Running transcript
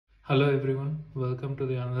Hello everyone, welcome to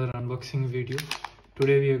the another unboxing video.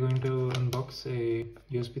 Today we are going to unbox a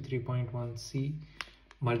USB 3.1C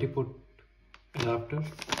multi-port adapter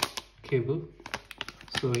cable.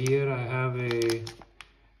 So here I have a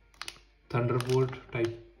Thunderbolt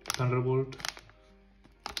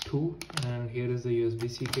 2 and here is the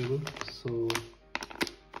USB-C cable. So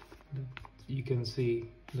you can see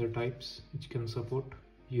the types which can support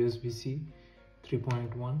USB-C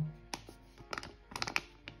 3.1.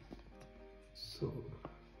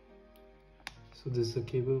 So this is the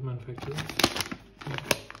cable manufacturer.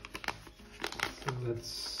 So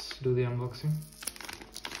let's do the unboxing.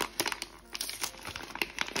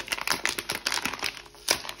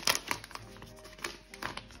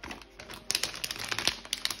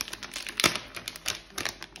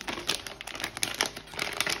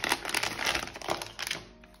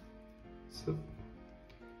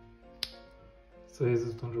 So here's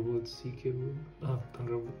the Thunderbolt C cable,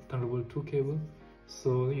 Thunderbolt 2 cable.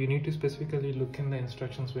 So you need to specifically look in the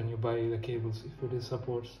instructions when you buy the cables if it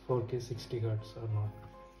supports 4K 60 Hz or not.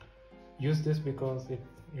 Use this because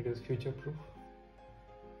it is future proof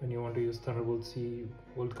when you want to use Thunderbolt C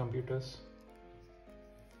old computers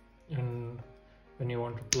and when you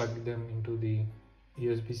want to plug them into the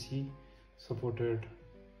USB-C supported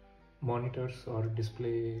monitors or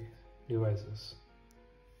display devices.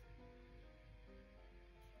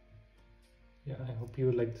 Yeah, I hope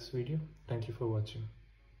you like this video. Thank you for watching.